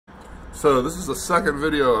So this is the second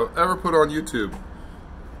video I've ever put on YouTube.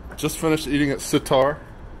 Just finished eating at Sitar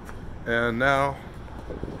and now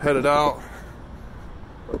headed out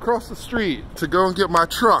across the street to go and get my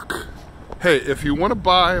truck. Hey, if you want to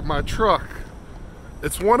buy my truck,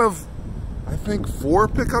 it's one of, I think, 4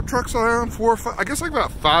 pickup trucks I own, 4 or 5, I guess like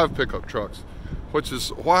about 5 pickup trucks, which is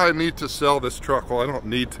why I need to sell this truck. Well, I don't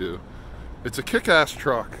need to. It's a kick-ass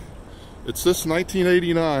truck. It's this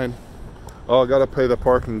 1989. Oh, I gotta pay the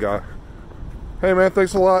parking guy. Hey man,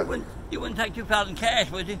 thanks a lot. You wouldn't take 2,000 cash,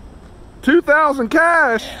 would you? 2,000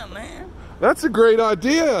 cash? Yeah, man. That's a great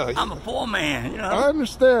idea. I'm a poor man, you know. I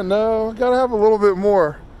understand. No, I gotta have a little bit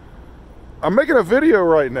more. I'm making a video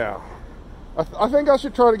right now. I think I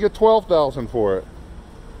should try to get 12,000 for it.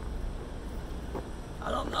 I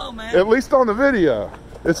don't know, man. At least on the video.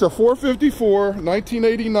 It's a 454,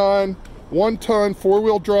 1989, 1-ton,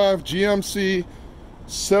 4-wheel drive GMC,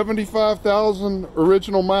 75,000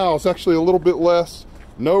 original miles. Actually a little bit less.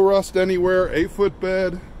 No rust anywhere. 8-foot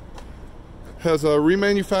bed. Has a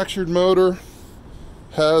remanufactured motor.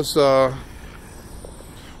 Has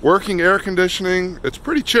working air conditioning. It's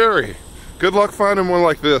pretty cherry. Good luck finding one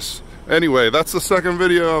like this. Anyway, that's the second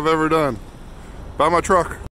video I've ever done. Buy my truck.